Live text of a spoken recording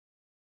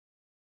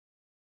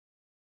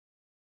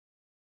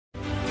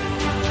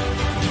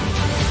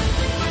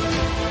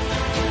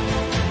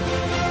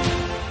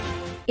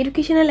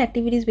Educational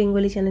activities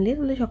Bengali চ্যানেলে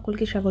তোমাদের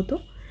সকলকে স্বাগত।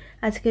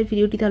 আজকের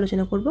ভিডিওটিতে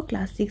আলোচনা করব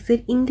ক্লাস 6 এর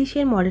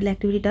ইংলিশের মডেল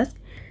অ্যাক্টিভিটি টাস্ক,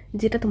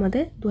 যেটা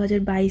তোমাদের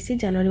 2022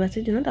 জানুয়ারি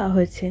মাসের জন্য দেওয়া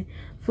হয়েছে।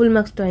 Full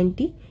marks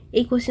 20।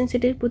 এই কোশ্চেন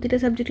সেটের প্রতিটা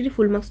সাবজেক্টেরই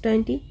ফুল মার্কস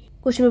 20।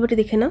 কোশ্চেন পেপারটি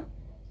দেখে নাও।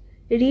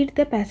 Read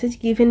the passage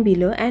given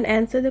below and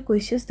answer the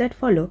questions that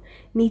follow.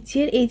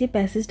 নিচের এই যে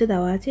প্যাসেজটা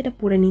দেওয়া আছে এটা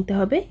পড়ে নিতে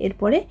হবে,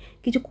 এরপরে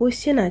কিছু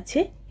কোয়েশ্চেন আছে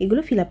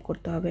এগুলো ফিল আপ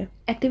করতে হবে।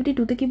 অ্যাক্টিভিটি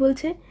 2তে কি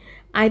বলছে?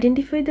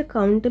 Identify the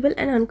countable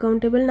and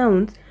uncountable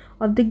nouns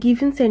of the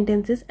given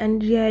sentences and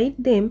write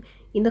them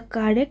in the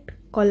correct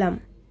column.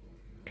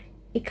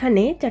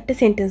 এখানে 4টে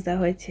সেন্টেন্স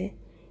দেওয়া হয়েছে।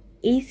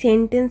 এই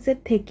সেন্টেন্সের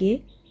থেকে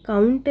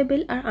কাউন্টেবল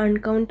আর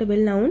আনকাউন্টেবল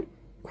নাউন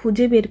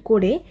খুঁজে বের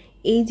করে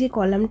এই যে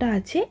কলামটা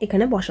আছে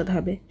এখানে বসাতে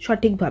হবে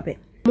সঠিকভাবে।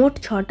 মোট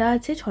 6টা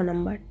আছে, 6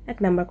 নাম্বার, 1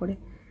 নাম্বার করে।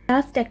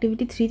 লাস্ট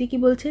অ্যাক্টিভিটি 3তে কি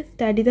বলছে?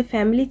 Study the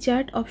family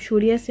chart of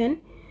Surya Sen,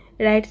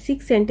 right 6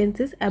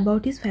 sentences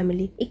about his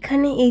family.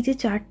 এখানে এই যে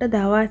চার্টটা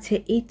দেওয়া আছে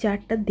এই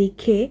চার্টটা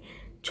দেখে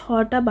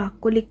 6টা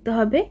বাক্য লিখতে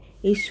হবে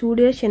এই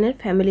সূর্য সেনের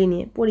ফ্যামিলি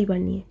নিয়ে, পরিবার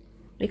নিয়ে।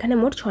 এখানে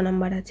মোট 6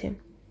 নাম্বার আছে।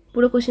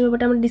 পুরো কোশ্চেন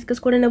পেপারটা আমরা ডিসকাস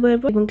করে নেবো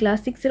এরপর, এবং ক্লাস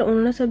 6 এর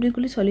অন্যান্য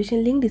সাবজেক্টগুলির সলিউশন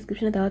লিঙ্ক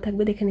ডিসক্রিপশনে দেওয়া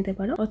থাকবে, দেখে নিতে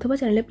পারো, অথবা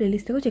চ্যানেলের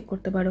প্লেলিস্ট থেকেও চেক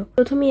করতে পারো।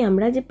 প্রথমেই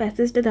আমরা যে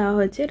প্যাসেজটা দেওয়া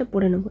হয়েছে এটা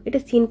পড়ে নেবো। এটা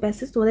সিন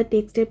প্যাসেজ, তোমাদের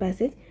টেক্সটের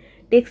প্যাসেজ।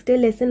 টেক্সটের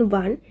lesson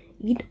 1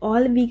 it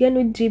all began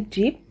with drip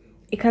drip,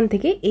 এখান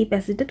থেকে এই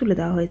প্যাসেজটা তুলে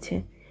দেওয়া হয়েছে।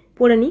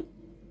 পড়ে নিই।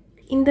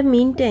 In the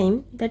mean time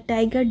the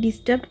tiger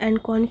disturbed and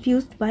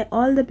confused by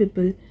all the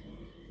people.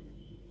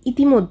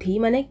 ইতিমধ্যেই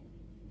মানে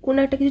কোনো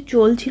একটা কিছু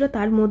চলছিল,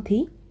 তার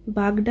মধ্যেই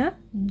বাঘটা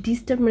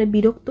ডিস্টার্ব মানে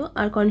বিরক্ত,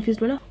 আর কনফিউজ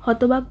মানে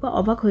হতবাক বা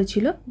অবাক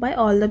হয়েছিল বাই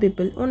অল দ্য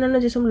পিপল, অন্যান্য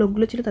যেসব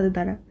লোকগুলো ছিল তাদের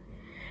দ্বারা।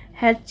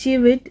 হ্যাড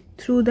চিভড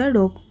থ্রু দ্য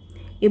রোপ,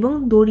 এবং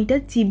দড়িটা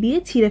চিবিয়ে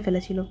ছিঁড়ে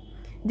ফেলেছিল,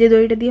 যে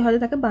দড়িটা দিয়ে হয়তো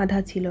তাকে বাঁধা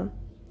ছিল।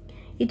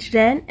 ইট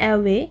ran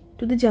away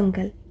to the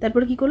jungle,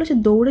 তারপরে কী করলো? সে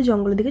দৌড়ে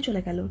জঙ্গলের দিকে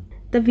চলে গেল।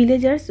 দ্য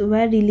ভিলেজার্স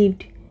ওয়ার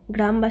রিলিভড,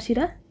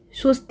 গ্রামবাসীরা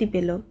স্বস্তি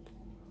পেল।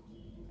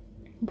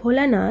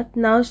 ভোলানাথ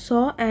নাও saw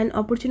an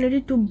opportunity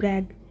to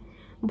brag,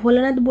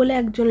 Bholanath বলে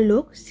একজন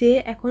লোক, সে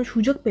এখন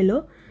সুযোগ পেল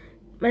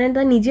মানে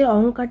তার নিজের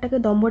অহংকারটাকে,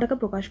 দম্ভটাকে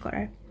প্রকাশ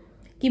করার।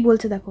 কি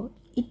বলছে দেখো,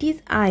 it is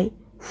I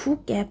who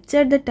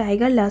capture the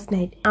tiger last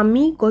night,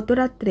 আমি গত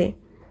রাত্রে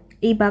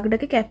এই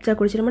বাঘটাকে ক্যাপচার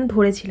করেছিলাম মানে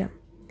ধরেছিলাম।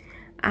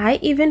 I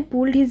even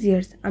pulled his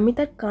years, আমি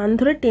তার কান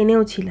ধরে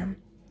টেনেও ছিলাম।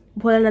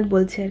 ভোলানাথ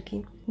বলছে আর কি।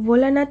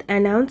 ভোলানাথ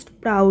অ্যানাউন্সড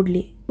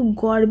প্রাউডলি, খুব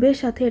গর্বের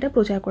সাথে এটা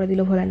প্রচার করে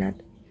দিল Bholanath.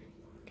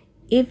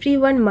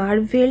 Everyone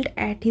marvelled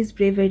at his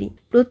bravery,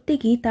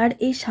 প্রত্যেকেই তার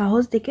এই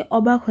সাহস দেখে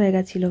অবাক হয়ে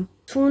গেছিল।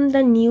 সুন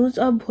the news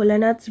of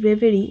ভোলানাথস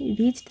bravery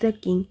reached the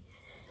king,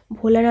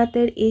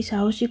 ভোলানাথের এই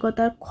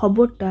সাহসিকতার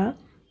খবরটা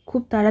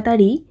খুব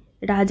তাড়াতাড়ি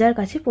রাজার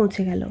কাছে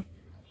পৌঁছে গেল।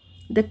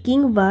 The king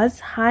was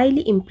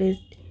highly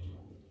impressed,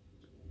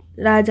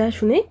 রাজা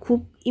শুনে খুব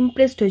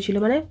ইমপ্রেসড হয়েছিল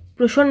মানে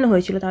প্রসন্ন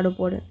হয়েছিল তার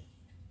উপরে।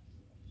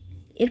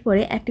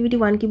 এরপরে অ্যাক্টিভিটি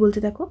 1 কি বলছে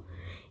দেখো।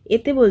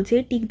 এতে বলছে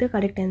টিক দ্য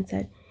কারেক্ট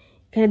অ্যান্সার।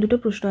 এখানে দুটো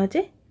প্রশ্ন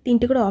আছে,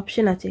 3টে করে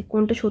অপশন আছে,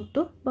 কোনটা সত্য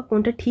বা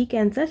কোনটা ঠিক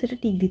অ্যান্সার সেটা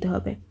টিক দিতে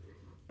হবে।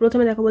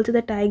 প্রথমে দেখো বলছে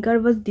the tiger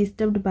was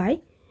disturbed by,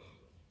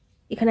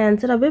 এখানে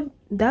অ্যান্সার হবে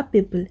দ্য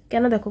পিপল।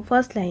 কেন? দেখো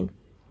ফার্স্ট লাইন,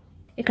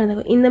 এখানে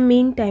দেখো in the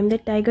main time the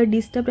tiger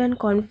disturbed and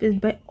confused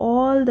by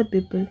all the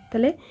people,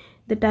 তাহলে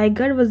the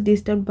tiger was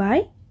disturbed by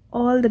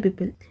all the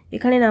people.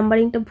 এখানে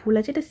নাম্বারিংটা ভুল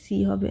আছে, এটা সি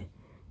হবে,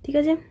 ঠিক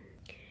আছে।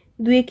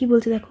 2 কি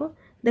বলছে দেখো,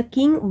 দ্য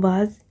কিং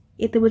ওয়াজ,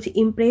 এতে বলছে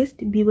ইমপ্রেসড,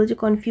 বি বলছে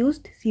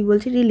কনফিউজড, সি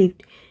বলছে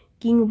relieved.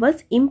 King was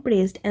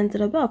impressed, answer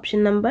হবে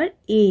option number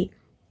A.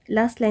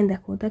 Last line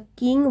দেখো, the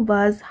king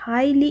was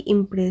highly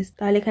impressed,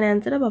 তাহলে এখানে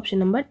অ্যান্সার হবে অপশন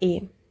নাম্বার এ।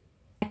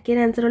 1-এর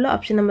অ্যান্সার হলো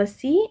অপশন নাম্বার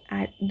সি,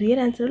 আর 2-এর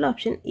অ্যান্সার হলো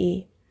অপশন এ।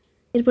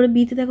 এরপরে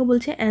বিতে দেখো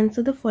বলছে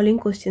অ্যান্সার দ্য ফলোইং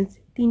কোশ্চেন্স,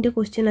 3টে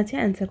কোশ্চেন আছে,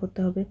 অ্যান্সার করতে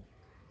হবে।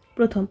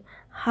 প্রথম,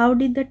 how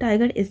did the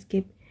tiger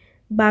escape,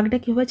 বাঘটা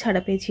কীভাবে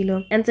ছাড়া পেয়েছিল?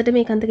 অ্যান্সারটা আমি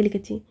এখান থেকে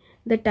লিখেছি,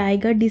 the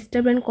tiger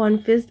disturbed and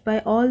confused by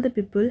all the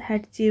people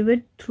had চিভড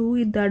through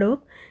the rope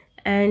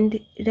and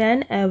ran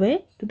away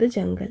to the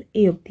jungle.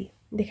 এই অবধি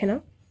দেখে নাও।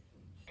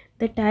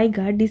 The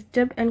tiger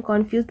disturbed and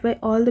confused by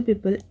all the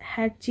people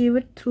had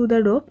চিভড through the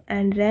rope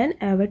and ran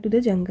away to the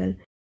jungle.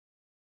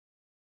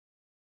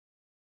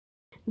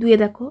 2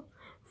 দেখো,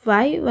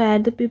 why were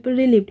the people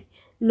relieved,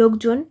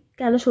 লোকজন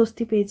কেন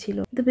স্বস্তি পেয়েছিল?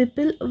 The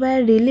people were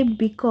relieved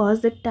because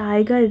the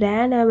tiger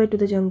ran away to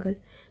the jungle,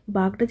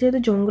 বাঘটা যেহেতু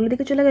জঙ্গলের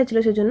দিকে চলে গেছিলো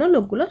সেজন্য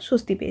লোকগুলো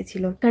স্বস্তি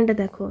পেয়েছিল। এখানটা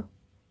দেখো,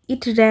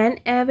 ইট ran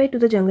away to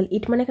the jungle,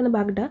 ইট মানে এখানে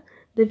বাঘটা।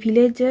 দ্য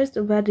ভিলেজার্স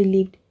ওয়ার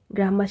রিলিভড,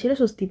 গ্রামবাসীরা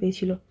স্বস্তি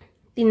পেয়েছিল।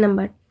 3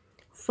 number,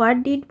 what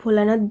did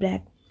Bholanath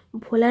brag,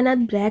 Bholanath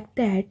brag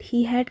that he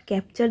had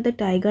capture the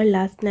tiger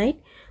last night,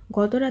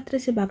 গত রাত্রে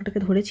সে বাঘটাকে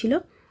ধরেছিল।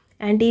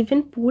 And even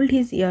pulled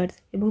his years,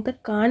 এবং তার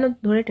কানও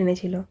ধরে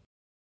টেনেছিল।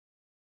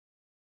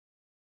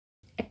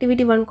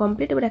 Activity 1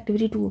 complete. এবার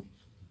অ্যাক্টিভিটি 2,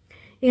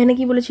 এখানে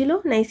কি বলেছিল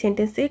না, এই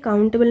সেন্টেন্সে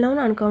কাউন্টেবল নাউন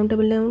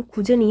আনকাউন্টেবল নাউন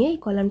খুঁজে নিয়ে এই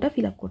কলামটা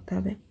ফিল আপ করতে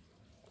হবে।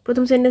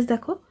 প্রথম সেন্টেন্স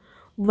দেখো,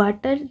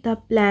 water the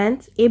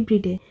plants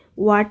everyday,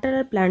 water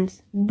R plants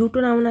দুটো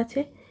নাউন আছে।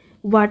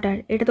 ওয়াটার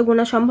এটা তো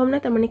গোনা সম্ভব না,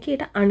 তার মানে কি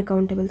এটা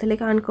আনকাউন্টেবল, তাহলে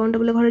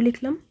আনকাউন্টেবলের ঘরে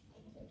লিখলাম।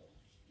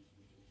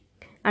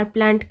 আর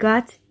প্ল্যান্ট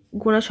গাছ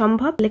গোনা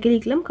সম্ভব, লেখে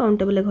লিখলাম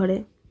কাউন্টেবলের ঘরে।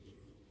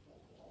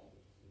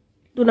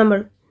 2 নম্বর,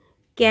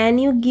 can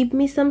you give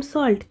me some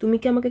salt, তুমি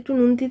কি আমাকে একটু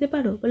নুন দিতে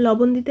পারো বা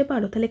লবণ দিতে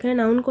পারো? তাহলে এখানে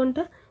নাউন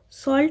কোনটা?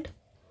 সল্ট।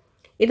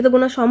 এটা তো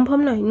গোনা সম্ভব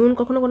নয়, নুন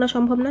কখনো গোনা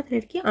সম্ভব না,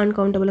 তাহলে কি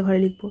আনকাউন্টেবলের ঘরে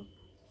লিখবো।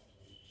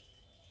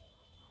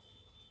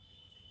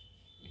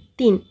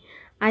 3,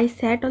 I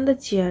sat on the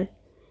chair,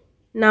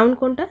 noun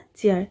কোনটা?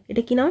 চেয়ার।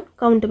 এটা কি নাউন?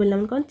 কাউন্টেবল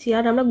নাউন, কারণ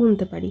চেয়ার আমরা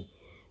গুনতে পারি,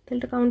 তাহলে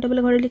এটা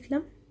কাউন্টেবলের ঘরে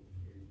লিখলাম।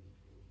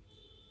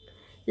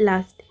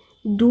 Last,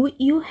 do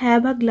you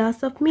have a glass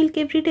of milk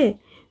everyday,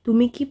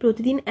 তুমি কি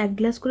প্রতিদিন 1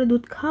 গ্লাস করে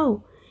দুধ খাও?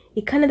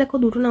 এখানে দেখো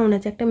দুটো নাউন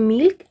আছে, একটা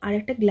মিল্ক আর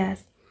একটা গ্লাস।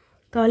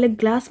 তাহলে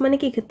গ্লাস মানে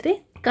কি এক্ষেত্রে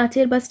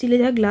কাচের বা স্টিলে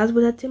যা গ্লাস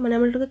বোঝাচ্ছে, মানে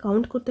আমরা এটাকে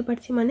কাউন্ট করতে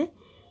পারছি, মানে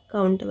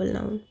কাউন্টেবল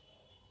নাউন।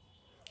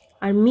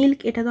 আর মিল্ক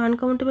এটা তো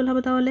আনকাউন্টেবল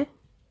হবে তাহলে,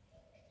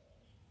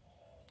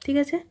 ঠিক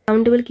আছে।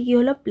 কাউন্টেবল কি কি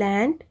হলো?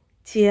 Plant,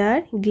 chair,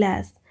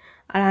 glass.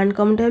 আর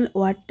uncountable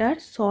water,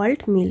 salt,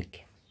 milk.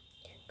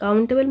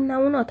 Countable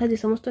noun অর্থাৎ যে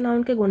সমস্ত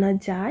নাউনকে গোনা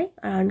যায়,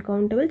 আর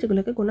আনকাউন্টেবল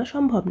যেগুলোকে গোনা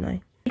সম্ভব নয়।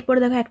 এরপরে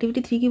দেখো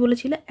অ্যাক্টিভিটি 3 কি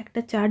বলেছিল, একটা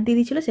চার্ট দিয়ে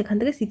দিয়েছিল, সেখান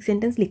থেকে 6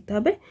 সেন্টেন্স লিখতে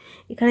হবে।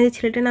 এখানে যে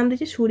ছেলেটার নাম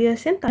দিয়েছে সূর্য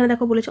সেন, তাহলে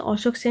দেখো বলেছে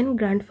অশোক সেন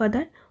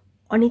গ্র্যান্ডফাদার,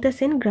 অনিতা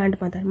সেন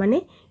গ্র্যান্ডমাদার, মানে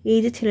এই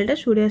যে ছেলেটা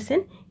সূর্য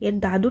সেন এর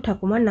দাদু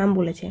ঠাকুমার নাম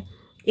বলেছে।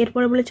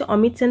 এরপরে বলেছে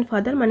অমিত সেন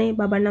ফাদার, মানে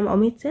বাবার নাম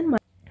অমিত সেন,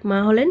 মা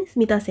হলেন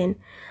স্মিতা সেন,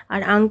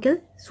 আর আঙ্কেল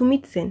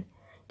সুমিত সেন,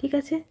 ঠিক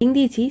আছে।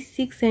 দিয়েছি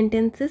 6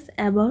 সেন্টেন্সেস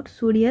অ্যাবাউট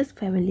সূর্যাস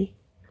ফ্যামিলি।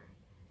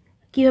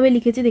 কীভাবে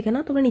লিখেছি দেখে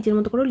নাও, তোমরা নিজের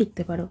মতো করেও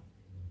লিখতে পারো।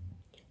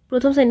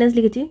 প্রথম সেন্টেন্স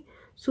লিখেছি,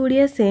 Surya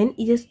Sen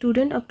is a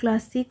student of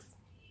class 6।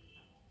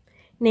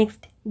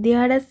 Next,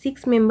 there R 6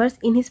 members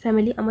in his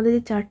family, আমাদের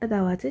যে চারটা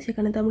দেওয়া আছে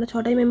সেখানে তো আমরা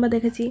 6টাই মেম্বার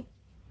দেখেছি।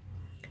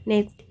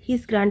 Next,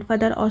 his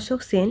grandfather Ashok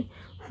Sen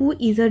who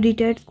is a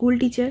retired school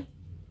teacher,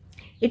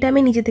 এটা আমি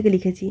নিজে থেকে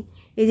লিখেছি,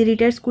 এই যে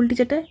রিটায়ার্ড স্কুল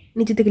টিচারটা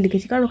নিজে থেকে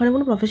লিখেছি, কারণ ওখানে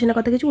কোনো প্রফেশনের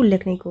কথা কিছু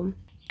উল্লেখ নেই কম।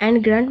 And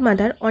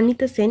grandmother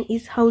Anita Sen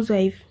is house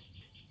wife,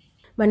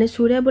 মানে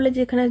সূর্যা বলে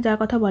যেখানে যার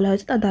কথা বলা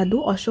হয়েছে তার দাদু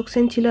অশোক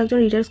সেন ছিল একজন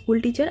রিটায়ার্ড স্কুল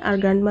টিচার, আর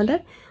গ্র্যান্ডমাদার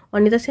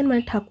অনিতা সেন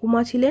মানে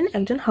ঠাকুমা ছিলেন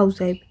একজন house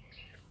wife.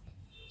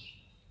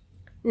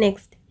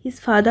 Next, his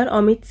father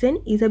Amit Sen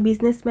is a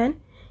businessman,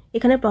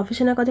 এখানে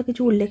প্রফেশনের কথা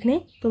কিছু উল্লেখ নেই,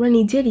 তোমরা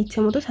নিজের ইচ্ছা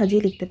মতো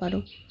সাজিয়ে লিখতে পারো,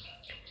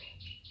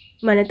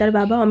 মানে তার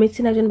বাবা অমিত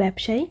সেন একজন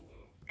ব্যবসায়ী।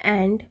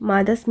 And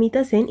mother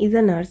Smita Sen is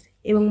a nurse,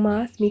 এবং মা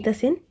স্মিতা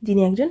সেন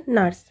যিনি একজন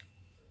nurse.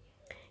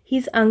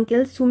 His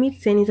uncle Sumit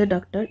Sen is a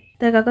doctor,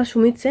 তার কাকা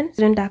সুমিত সেন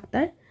একজন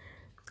ডাক্তার।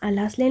 আর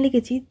লাস্ট লাইন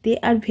লিখেছি, দে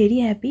are very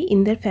happy in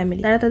their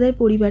family, তারা তাদের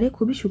পরিবারে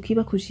খুবই সুখী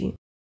বা খুশি।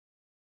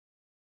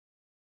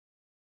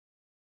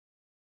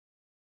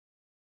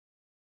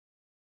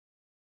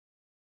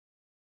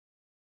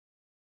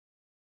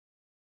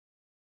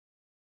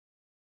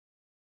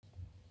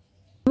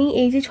 আমি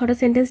এই যে 6টা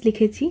সেন্টেন্স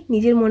লিখেছি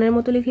নিজের মনের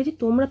মতো লিখেছি,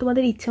 তোমরা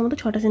তোমাদের ইচ্ছা মতো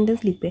 6টা সেন্টেন্স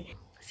লিখবে,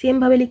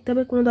 সেমভাবে লিখতে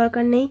হবে, কোনো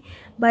দরকার নেই।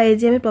 বা এই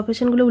যে আমি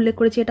প্রফেশনগুলো উল্লেখ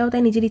করেছি এটাও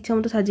তাই নিজের ইচ্ছা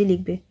মতো সাজিয়ে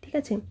লিখবে, ঠিক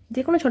আছে।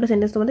 যে কোনো 6টা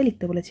সেন্টেন্স তোমাদের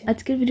লিখতে বলেছে।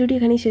 আজকের ভিডিওটি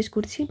এখানেই শেষ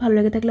করছি, ভালো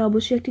লাগে থাকলে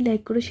অবশ্যই একটি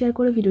লাইক করে শেয়ার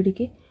করে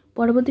ভিডিওটিকে,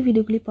 পরবর্তী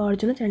ভিডিওগুলি পাওয়ার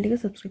জন্য চ্যানেলটিকে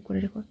সাবস্ক্রাইব করে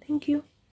রেখো। Thank you.